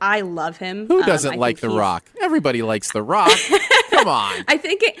everybody, but I love him. Who doesn't like The Rock? Everybody likes The Rock. Come Come on. I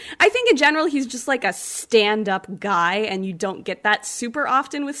think in general he's just like a stand-up guy, and you don't get that super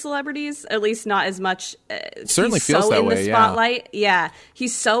often with celebrities. At least not as much. Certainly he's feels so that in way. The spotlight. Yeah,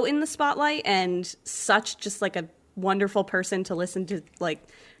 he's so in the spotlight, and such just like a wonderful person to listen to. Like,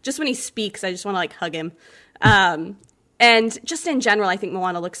 just when he speaks, I just want to like hug him. And just in general, I think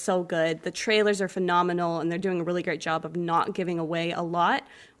Moana looks so good. The trailers are phenomenal, and they're doing a really great job of not giving away a lot,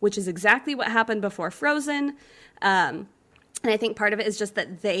 which is exactly what happened before Frozen. And I think part of it is just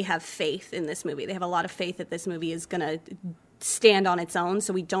that they have faith in this movie. They have a lot of faith that this movie is going to stand on its own,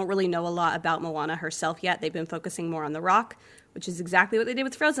 so we don't really know a lot about Moana herself yet. They've been focusing more on The Rock, which is exactly what they did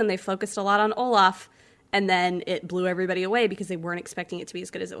with Frozen. They focused a lot on Olaf, and then it blew everybody away because they weren't expecting it to be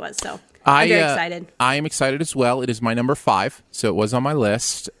as good as it was. So I'm very excited. I am excited as well. It is my number 5, so it was on my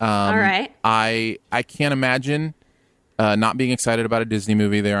list. All right. I can't imagine not being excited about a Disney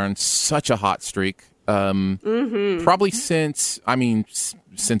movie. They're on such a hot streak. Probably since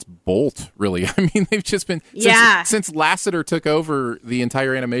Bolt, really. I mean, they've just been since Lasseter took over the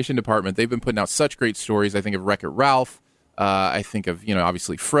entire animation department. They've been putting out such great stories. I think of Wreck-It Ralph. I think of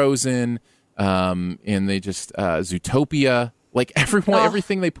obviously Frozen. And they just Zootopia, like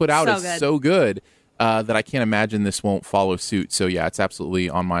everything they put out is so good that I can't imagine this won't follow suit. So yeah, it's absolutely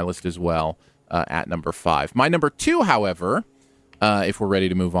on my list as well at number 5. My number 2, however, if we're ready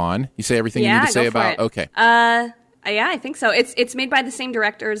to move on, you say everything you need to say about. Okay. Yeah, I think so. It's made by the same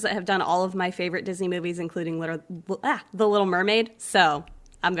directors that have done all of my favorite Disney movies, including The Little Mermaid. So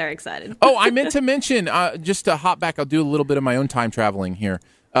I'm very excited. Oh, I meant to mention just to hop back. I'll do a little bit of my own time traveling here.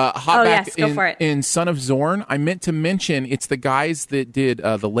 Back go for it. In Son of Zorn, I meant to mention it's the guys that did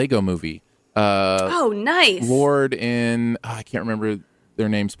the Lego movie. Nice. Lord and I can't remember their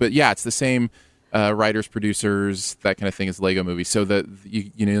names, but yeah, it's the same writers, producers, that kind of thing as Lego movie. So that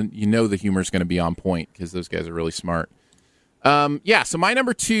you know the humor is going to be on point because those guys are really smart. So my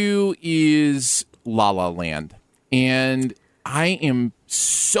number 2 is La La Land, and I am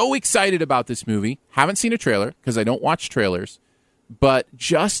so excited about this movie. Haven't seen a trailer because I don't watch trailers. But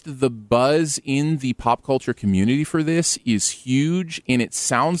just the buzz in the pop culture community for this is huge, and it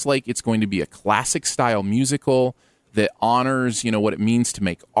sounds like it's going to be a classic-style musical that honors, what it means to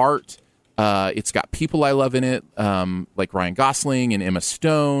make art. It's got people I love in it, like Ryan Gosling and Emma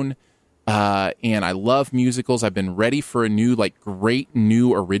Stone, and I love musicals. I've been ready for a new, great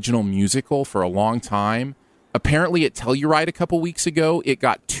new original musical for a long time. Apparently, at Telluride a couple weeks ago, it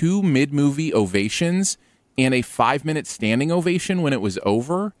got 2 mid-movie ovations and a 5-minute standing ovation when it was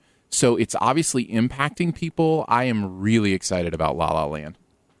over. So it's obviously impacting people. I am really excited about La La Land.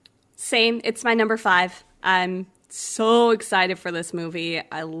 Same. It's my number 5. I'm so excited for this movie.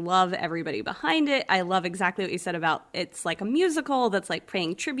 I love everybody behind it. I love exactly what you said about it's like a musical that's like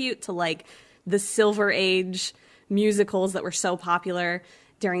paying tribute to like the Silver Age musicals that were so popular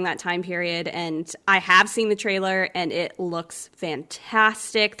during that time period. And I have seen the trailer, and it looks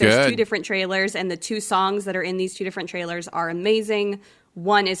fantastic. There's 2 different trailers, and the 2 songs that are in these 2 different trailers are amazing.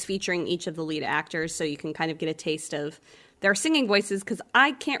 One is featuring each of the lead actors, so you can kind of get a taste of their singing voices, because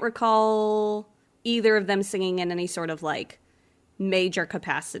I can't recall either of them singing in any sort of like major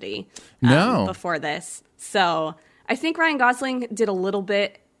capacity before this. So I think Ryan Gosling did a little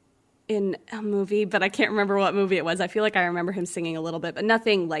bit in a movie, but I can't remember what movie it was. I feel like I remember him singing a little bit, but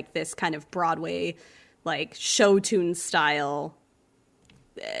nothing like this kind of Broadway, like show tune style,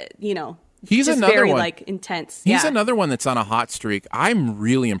 He's just another very one. Like intense. He's another one that's on a hot streak. I'm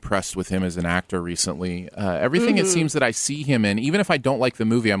really impressed with him as an actor recently. Everything it seems that I see him in, even if I don't like the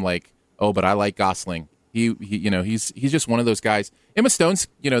movie, I'm like, oh, but I like Gosling. He's just one of those guys. Emma Stone's,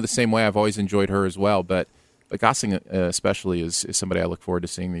 the same way. I've always enjoyed her as well, but Gosling especially is somebody I look forward to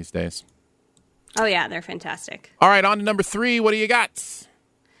seeing these days. Oh, yeah, they're fantastic. All right, on to number 3. What do you got?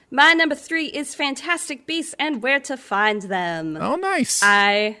 My number 3 is Fantastic Beasts and Where to Find Them. Oh, nice.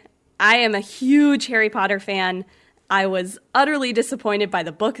 I am a huge Harry Potter fan. I was utterly disappointed by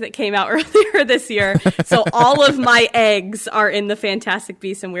the book that came out earlier this year. So all of my eggs are in the Fantastic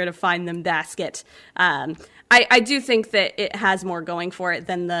Beasts and Where to Find Them basket. I do think that it has more going for it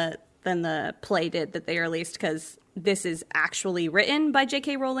than the play did that they released, because this is actually written by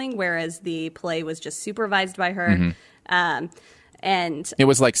J.K. Rowling, whereas the play was just supervised by her. And it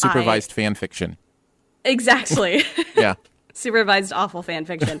was like supervised fan fiction. Exactly. Yeah. Supervised awful fan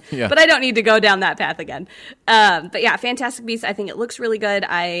fiction. Yeah. But I don't need to go down that path again. But yeah, Fantastic Beasts, I think it looks really good.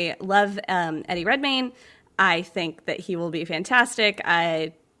 I love Eddie Redmayne. I think that he will be fantastic.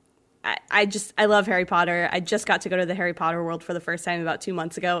 I love Harry Potter. I just got to go to the Harry Potter world for the first time about 2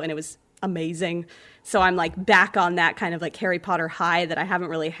 months ago, and it was amazing. So I'm like back on that kind of like Harry Potter high that I haven't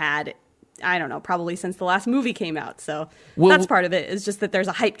really had I don't know, probably since the last movie came out. So Well- that's part of it. Is just that there's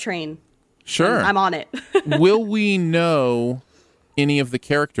a hype train. Sure. And I'm on it. Will we know any of the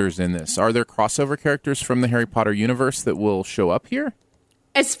characters in this? Are there crossover characters from the Harry Potter universe that will show up here?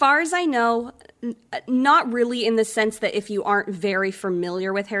 As far as I know, not really, in the sense that if you aren't very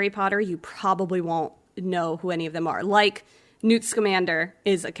familiar with Harry Potter, you probably won't know who any of them are. Like Newt Scamander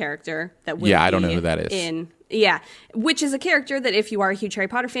is a character that will Yeah, I don't be know who that is. Which is a character that if you are a huge Harry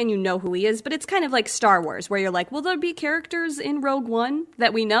Potter fan, you know who he is. But it's kind of like Star Wars, where you're like, will there be characters in Rogue One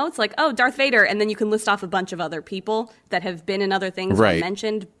that we know? It's like, oh, Darth Vader, and then you can list off a bunch of other people that have been in other things I Right.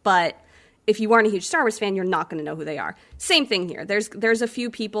 mentioned, but if you aren't a huge Star Wars fan, you're not going to know who they are. Same thing here. There's a few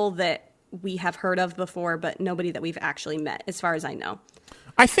people that we have heard of before, but nobody that we've actually met, as far as I know.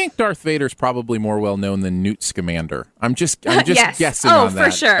 I think Darth Vader's probably more well known than Newt Scamander. I'm just Yes. guessing Oh, on that.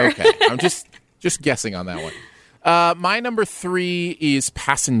 for sure. Okay, I'm just guessing on that one. My number 3 is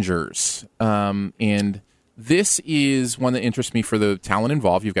Passengers, and this is one that interests me for the talent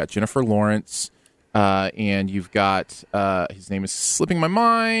involved. You've got Jennifer Lawrence, and you've got his name is slipping my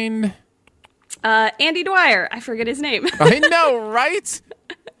mind. Andy Dwyer. I forget his name. I know, right?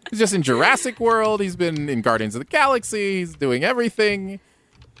 He's just in Jurassic World. He's been in Guardians of the Galaxy. He's doing everything.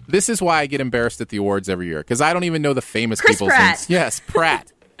 This is why I get embarrassed at the awards every year, because I don't even know the famous Chris people. Pratt. Yes,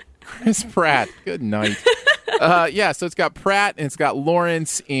 Pratt. Chris Pratt. Good night. So it's got Pratt and it's got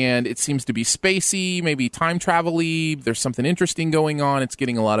Lawrence, and it seems to be spacey, maybe time travel-y. There's something interesting going on. It's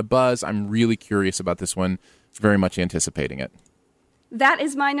getting a lot of buzz. I'm really curious about this one. Very much anticipating it. That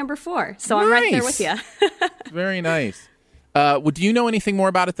is my number 4, so I'm right there with you. Very nice. Do you know anything more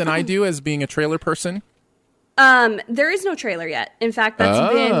about it than I do as being a trailer person? There is no trailer yet. In fact,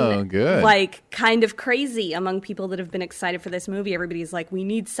 that's been good. like kind of crazy among people that have been excited for this movie. Everybody's like, we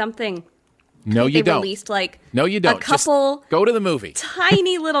need something. No, you They don't. released like No, you don't. a couple Just go to the movie.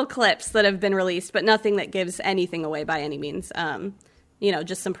 tiny little clips that have been released, but nothing that gives anything away by any means.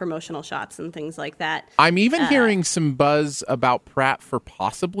 Just some promotional shots and things like that. I'm even hearing some buzz about Pratt for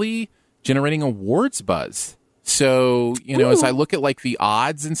possibly generating awards buzz. So, as I look at like the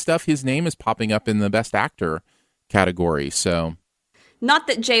odds and stuff, his name is popping up in the Best Actor category. So, Not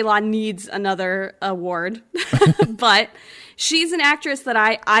that J-Law needs another award, but she's an actress that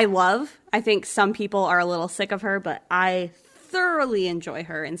I love. I think some people are a little sick of her, but I thoroughly enjoy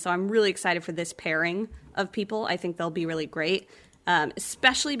her. And so I'm really excited for this pairing of people. I think they'll be really great,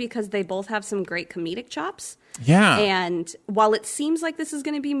 especially because they both have some great comedic chops. yeah. And while it seems like this is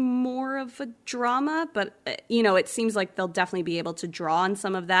going to be more of a drama, but, it seems like they'll definitely be able to draw on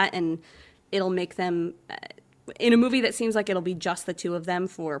some of that, and it'll make them, in a movie that seems like it'll be just the two of them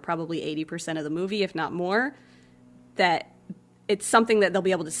for probably 80% of the movie, if not more, that it's something that they'll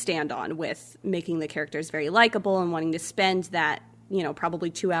be able to stand on with making the characters very likable and wanting to spend that,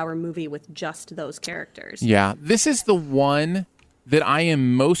 probably 2-hour movie with just those characters. Yeah. This is the one that I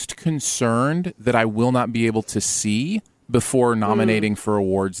am most concerned that I will not be able to see before nominating for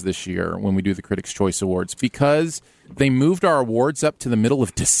awards this year when we do the Critics' Choice Awards, because they moved our awards up to the middle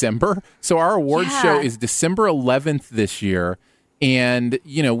of December. So our awards show is December 11th this year. And,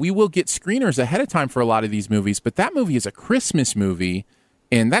 we will get screeners ahead of time for a lot of these movies, but that movie is a Christmas movie,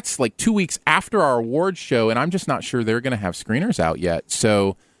 and that's like 2 weeks after our awards show, and I'm just not sure they're going to have screeners out yet.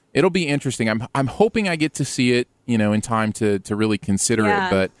 So it'll be interesting. I'm hoping I get to see it, in time to really consider it,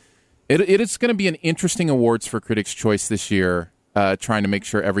 but it is going to be an interesting awards for Critics' Choice this year, trying to make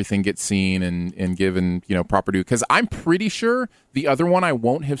sure everything gets seen and given, proper due. Because I'm pretty sure the other one I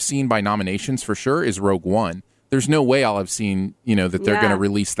won't have seen by nominations for sure is Rogue One. There's no way I'll have seen, that they're going to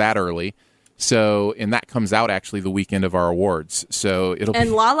release that early. So, and that comes out actually the weekend of our awards. So it'll And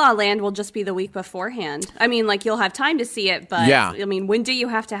be... La La Land will just be the week beforehand. I mean, you'll have time to see it, but when do you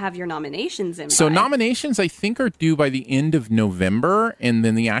have to have your nominations in? So by? nominations, I think, are due by the end of November, and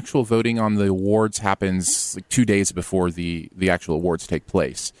then the actual voting on the awards happens like 2 days before the actual awards take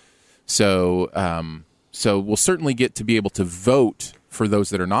place. So, so we'll certainly get to be able to vote for those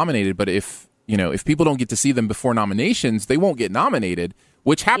that are nominated. But if people don't get to see them before nominations, they won't get nominated,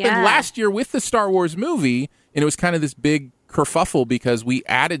 which happened last year with the Star Wars movie, and it was kind of this big kerfuffle because we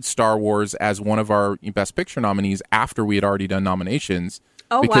added Star Wars as one of our Best Picture nominees after we had already done nominations.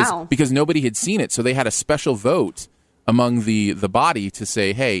 Oh, wow. Because nobody had seen it, so they had a special vote among the body to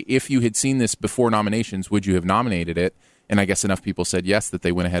say, hey, if you had seen this before nominations, would you have nominated it? And I guess enough people said yes that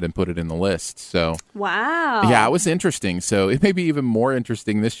they went ahead and put it in the list. So wow. Yeah, it was interesting. So it may be even more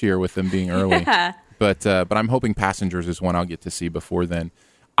interesting this year with them being early. Yeah. But I'm hoping Passengers is one I'll get to see before then.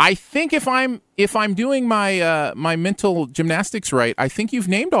 I think if I'm doing my mental gymnastics right, I think you've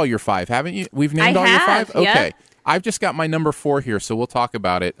named all your 5, haven't you? We've named all your 5? Okay. Yep. I've just got my number 4 here, so we'll talk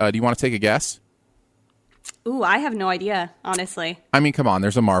about it. Do you want to take a guess? Ooh, I have no idea, honestly. I mean, come on,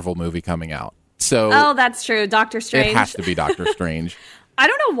 there's a Marvel movie coming out. So Oh, that's true. Doctor Strange. it has to be Doctor Strange. I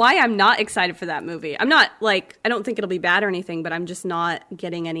don't know why I'm not excited for that movie. I'm not, like, I don't think it'll be bad or anything, but I'm just not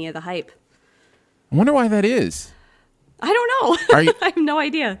getting any of the hype. I wonder why that is. I don't know. I have no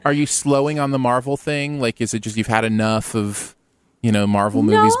idea. Are you slowing on the Marvel thing? Like, is it just you've had enough of, Marvel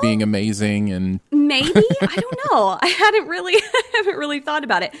movies being amazing and maybe? I don't know. I haven't really thought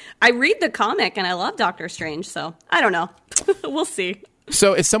about it. I read the comic and I love Doctor Strange, so I don't know. We'll see.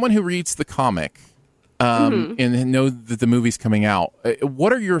 So, as someone who reads the comic and know that the movie's coming out,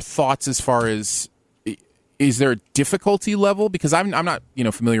 what are your thoughts as far as, is there a difficulty level? Because I'm not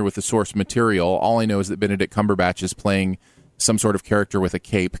familiar with the source material. All I know is that Benedict Cumberbatch is playing some sort of character with a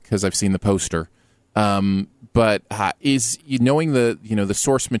cape because I've seen the poster. But is knowing the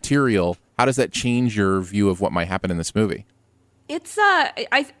source material, how does that change your view of what might happen in this movie? It's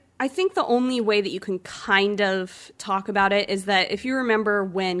I think the only way that you can kind of talk about it is that if you remember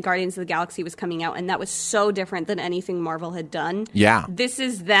when Guardians of the Galaxy was coming out, and that was so different than anything Marvel had done. Yeah. This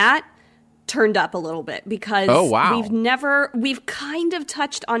is that turned up a little bit because we've kind of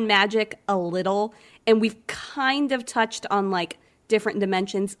touched on magic a little, and we've kind of touched on like different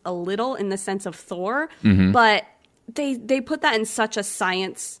dimensions a little in the sense of Thor, but they put that in such a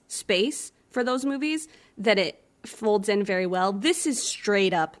science space for those movies that it folds in very well. This is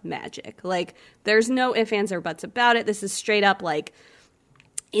straight up magic. Like, there's no ifs, ands, or buts about it. This is straight up like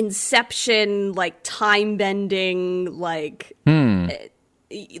Inception, like time bending, like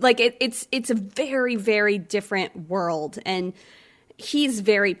it's a very, very different world, and he's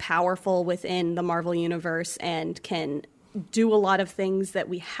very powerful within the Marvel universe and can do a lot of things that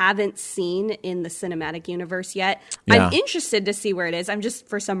we haven't seen in the cinematic universe yet. Yeah. I'm interested to see where it is. I'm just,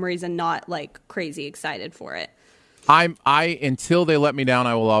 for some reason, not like crazy excited for it. I until they let me down,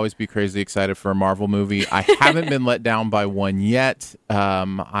 I will always be crazy excited for a Marvel movie. I haven't been let down by one yet.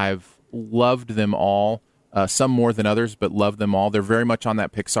 I've loved them all, some more than others, but loved them all. They're very much on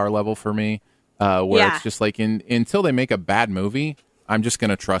that Pixar level for me, where it's just like until they make a bad movie, I'm just going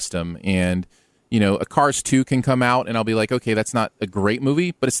to trust them. And a Cars 2 can come out, and I'll be like, okay, that's not a great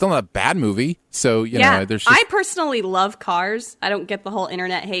movie, but it's still not a bad movie. So, there's just... I personally love Cars. I don't get the whole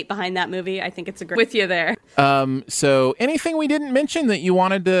internet hate behind that movie. I think it's a great... With you there. So anything we didn't mention that you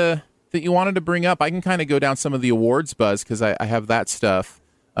wanted to bring up? I can kind of go down some of the awards buzz because I have that stuff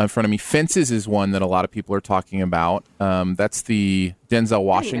in front of me. Fences is one that a lot of people are talking about. That's the Denzel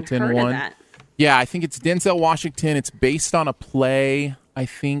Washington I haven't even one. heard of that. Yeah, I think it's Denzel Washington. It's based on a play, I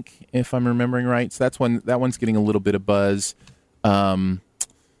think, if I'm remembering right. So that one's getting a little bit of buzz. Other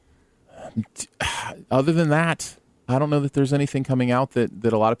than that, I don't know that there's anything coming out that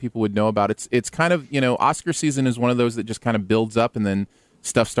a lot of people would know about. It's kind of, Oscar season is one of those that just kind of builds up and then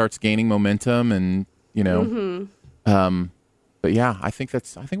stuff starts gaining momentum and, but yeah, I think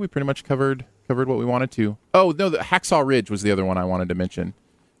we pretty much covered what we wanted to. Oh, no, the Hacksaw Ridge was the other one I wanted to mention.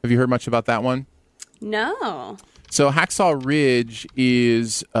 Have you heard much about that one? No. So Hacksaw Ridge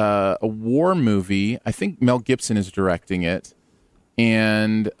is a war movie. I think Mel Gibson is directing it,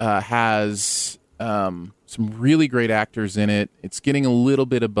 and has some really great actors in it. It's getting a little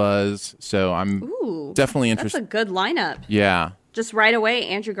bit of buzz, so I'm definitely interested. That's a good lineup. Yeah. Just right away,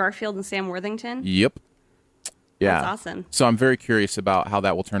 Andrew Garfield and Sam Worthington. Yep. Yeah. That's awesome. So I'm very curious about how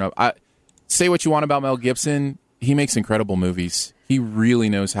that will turn out. Say what you want about Mel Gibson. He makes incredible movies. He really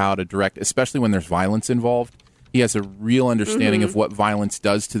knows how to direct, especially when there's violence involved. He has a real understanding of what violence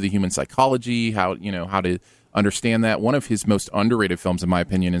does to the human psychology, how to understand that. One of his most underrated films, in my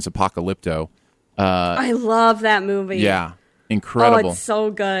opinion, is Apocalypto. I love that movie. Yeah, incredible. Oh, it's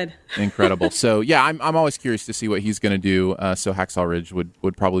so good. Incredible. So, yeah, I'm always curious to see what he's going to do. So Hacksaw Ridge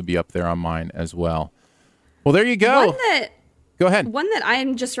would probably be up there on mine as well. Well, there you go. Go ahead. One that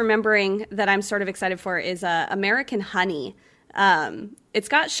I'm just remembering that I'm sort of excited for is American Honey. It's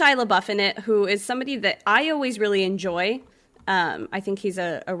got Shia LaBeouf in it, who is somebody that I always really enjoy. I think he's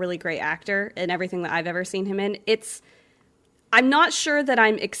a really great actor in everything that I've ever seen him in. I'm not sure that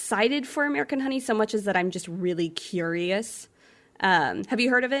I'm excited for American Honey so much as that I'm just really curious. Have you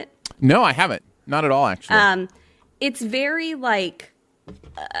heard of it? No, I haven't. Not at all, actually. It's very like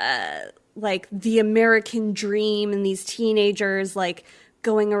the American dream and these teenagers like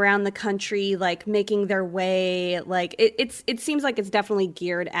going around the country, like making their way. Like it seems like it's definitely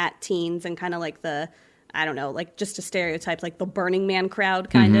geared at teens and kind of like the, I don't know, like just a stereotype, like the Burning Man crowd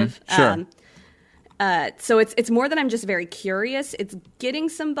kind of. Sure. So it's more that I'm just very curious. It's getting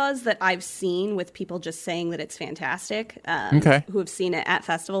some buzz that I've seen with people just saying that it's fantastic. Who have seen it at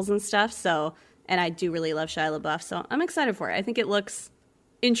festivals and stuff. So And I do really love Shia LaBeouf, so I'm excited for it. I think it looks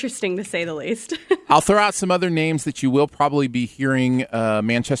interesting, to say the least. I'll throw out some other names that you will probably be hearing.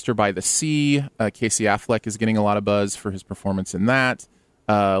 Manchester by the Sea. Casey Affleck is getting a lot of buzz for his performance in that.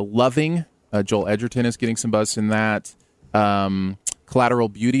 Loving. Joel Edgerton is getting some buzz in that. Collateral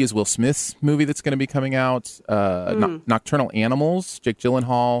Beauty is Will Smith's movie that's going to be coming out. Nocturnal Animals, Jake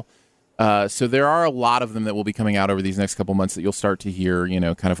Gyllenhaal. So there are a lot of them that will be coming out over these next couple months that you'll start to hear,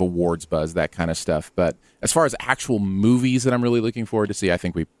 kind of awards buzz, that kind of stuff. But as far as actual movies that I'm really looking forward to see, I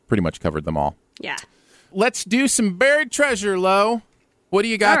think we pretty much covered them all. Yeah. Let's do some buried treasure, Lo. What do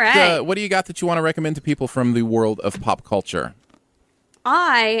you got? All right. What do you got that you want to recommend to people from the world of pop culture?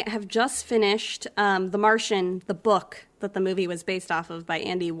 I have just finished The Martian, the book that the movie was based off of by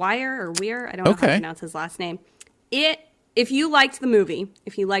Andy Weir. I don't know how to pronounce his last name. If you liked the movie,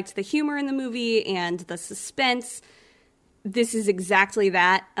 if you liked the humor in the movie and the suspense, this is exactly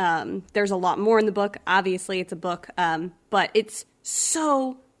that. There's a lot more in the book. Obviously, it's a book, but it's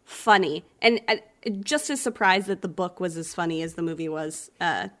so funny. And just as surprised that the book was as funny as the movie was,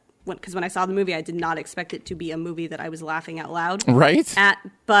 because when I saw the movie, I did not expect it to be a movie that I was laughing out loud at.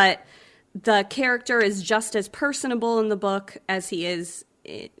 But the character is just as personable in the book as he is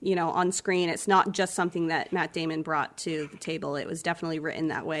on screen. It's not just something that Matt Damon brought to the table. It was definitely written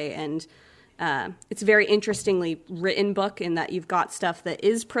that way. And it's a very interestingly written book in that you've got stuff that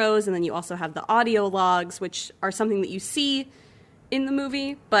is prose, and then you also have the audio logs, which are something that you see in the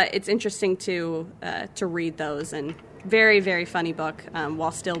movie, but it's interesting to read those. And very, very funny book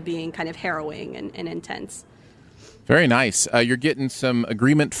while still being kind of harrowing and intense. Very nice. You're getting some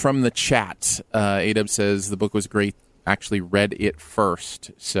agreement from the chat. Adub says the book was great. Actually read it first,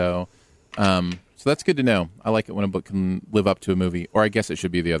 so that's good to know. I like it when a book can live up to a movie, or I guess it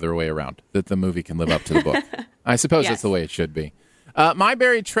should be the other way around, that the movie can live up to the book. I suppose that's the way it should be. My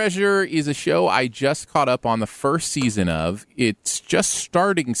Buried Treasure is a show I just caught up on the first season of. It's just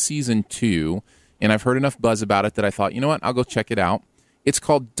starting season 2, and I've heard enough buzz about it that I thought, you know what, I'll go check it out. It's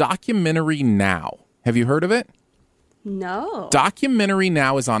called Documentary Now. Have you heard of it? No. Documentary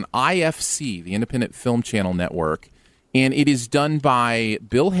Now is on IFC, the Independent Film Channel Network. And it is done by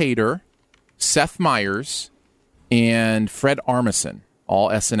Bill Hader, Seth Meyers, and Fred Armisen, all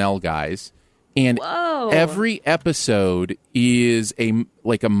SNL guys. And every episode is a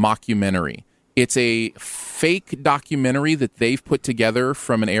mockumentary. It's a fake documentary that they've put together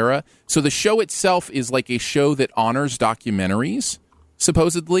from an era. So the show itself is like a show that honors documentaries,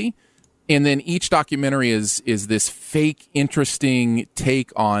 supposedly. And then each documentary is this fake, interesting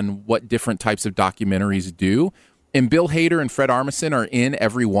take on what different types of documentaries do. And Bill Hader and Fred Armisen are in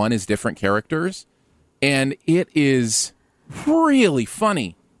every one as different characters. And it is really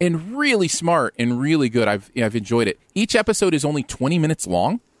funny and really smart and really good. I've enjoyed it. Each episode is only 20 minutes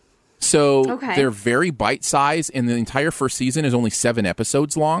long. So they're very bite-sized, and the entire first season is only 7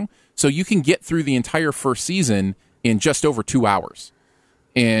 episodes long. So you can get through the entire first season in just over 2 hours.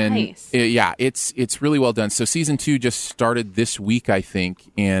 And nice. It's really well done. So season 2 just started this week, I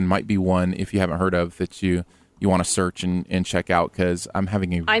think, and might be one, if you haven't heard of, that you want to search and check out, because I'm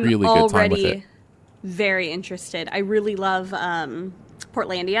having a really good time with it. I'm already very interested. I really love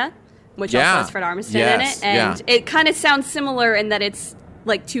Portlandia, which also has Fred Armisen in it. And it kind of sounds similar in that it's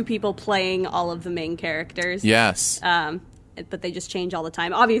like 2 people playing all of the main characters. Yes. But they just change all the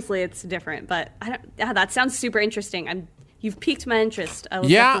time. Obviously, it's different, but that sounds super interesting. You've piqued my interest. I will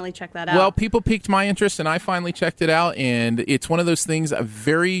definitely check that out. Well, people piqued my interest, and I finally checked it out. And it's one of those things.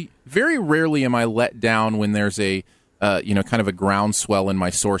 Very, very rarely am I let down when there's a, kind of a groundswell in my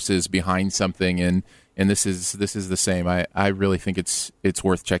sources behind something. And this is the same. I really think it's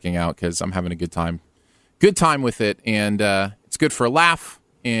worth checking out, because I'm having a good time with it, and it's good for a laugh,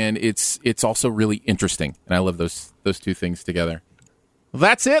 and it's also really interesting. And I love those 2 things together. Well,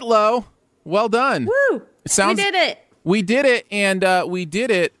 that's it, Lo. Well done. Woo! We did it. We did it, and we did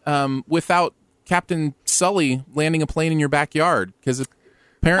it without Captain Sully landing a plane in your backyard, because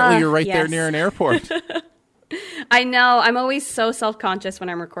apparently you're right there near an airport. I know. I'm always so self-conscious when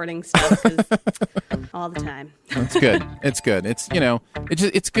I'm recording stuff, 'cause all the time. It's good. It's good. It's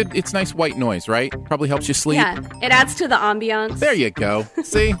it's good. It's nice white noise, right? Probably helps you sleep. Yeah, it adds to the ambiance. There you go.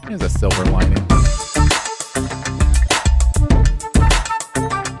 See, there's a silver lining.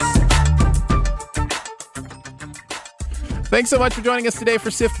 Thanks so much for joining us today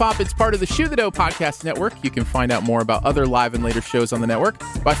for Sif Pop. It's part of the Shoe the Dough Podcast Network. You can find out more about other live and later shows on the network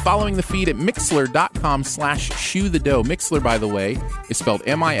by following the feed at Mixlr.com/shoethedough. Mixlr, by the way, is spelled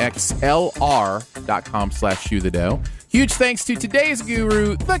MIXLR.com/shoethedough. Huge thanks to today's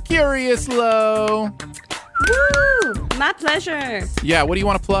guru, the Curious Lo. Woo! My pleasure. Yeah, what do you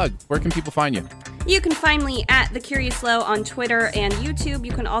want to plug? Where can people find you? You can find me at The Curious Low on Twitter and YouTube.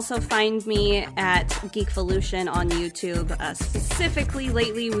 You can also find me at Geekvolution on YouTube. Specifically,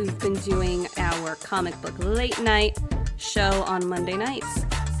 lately, we've been doing our comic book late night show on Monday nights.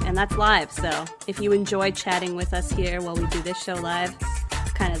 And that's live, so if you enjoy chatting with us here while we do this show live,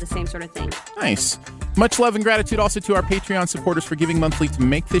 it's kind of the same sort of thing. Nice. Much love and gratitude also to our Patreon supporters for giving monthly to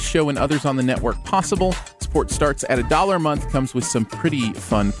make this show and others on the network possible. Support starts at $1 a month, comes with some pretty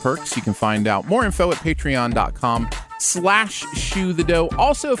fun perks. You can find out more info at patreon.com/shoethedough.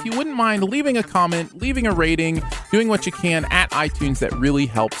 Also, if you wouldn't mind leaving a comment, leaving a rating, doing what you can at iTunes, that really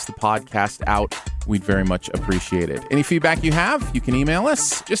helps the podcast out. We'd very much appreciate it. Any feedback you have, you can email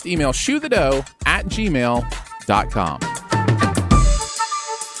us. Just email shoethedough@gmail.com.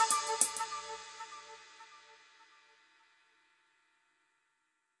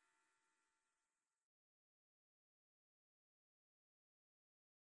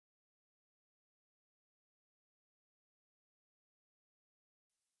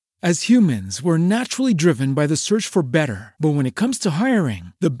 As humans, we're naturally driven by the search for better. But when it comes to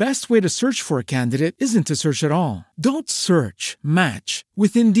hiring, the best way to search for a candidate isn't to search at all. Don't search, match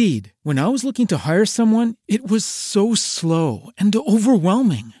with Indeed. When I was looking to hire someone, it was so slow and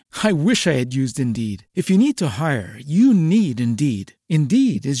overwhelming. I wish I had used Indeed. If you need to hire, you need Indeed.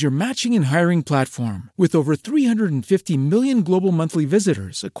 Indeed is your matching and hiring platform with over 350 million global monthly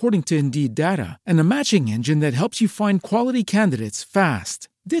visitors, according to Indeed data, and a matching engine that helps you find quality candidates fast.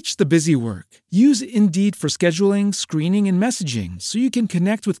 Ditch the busy work. Use Indeed for scheduling, screening, and messaging so you can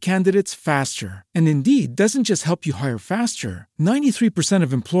connect with candidates faster. And Indeed doesn't just help you hire faster. 93%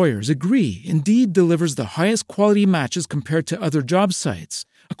 of employers agree Indeed delivers the highest quality matches compared to other job sites,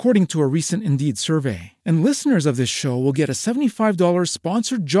 according to a recent Indeed survey. And listeners of this show will get a $75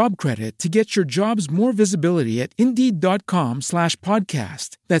 sponsored job credit to get your jobs more visibility at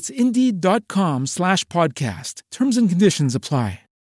Indeed.com/podcast. That's Indeed.com/podcast. Terms and conditions apply.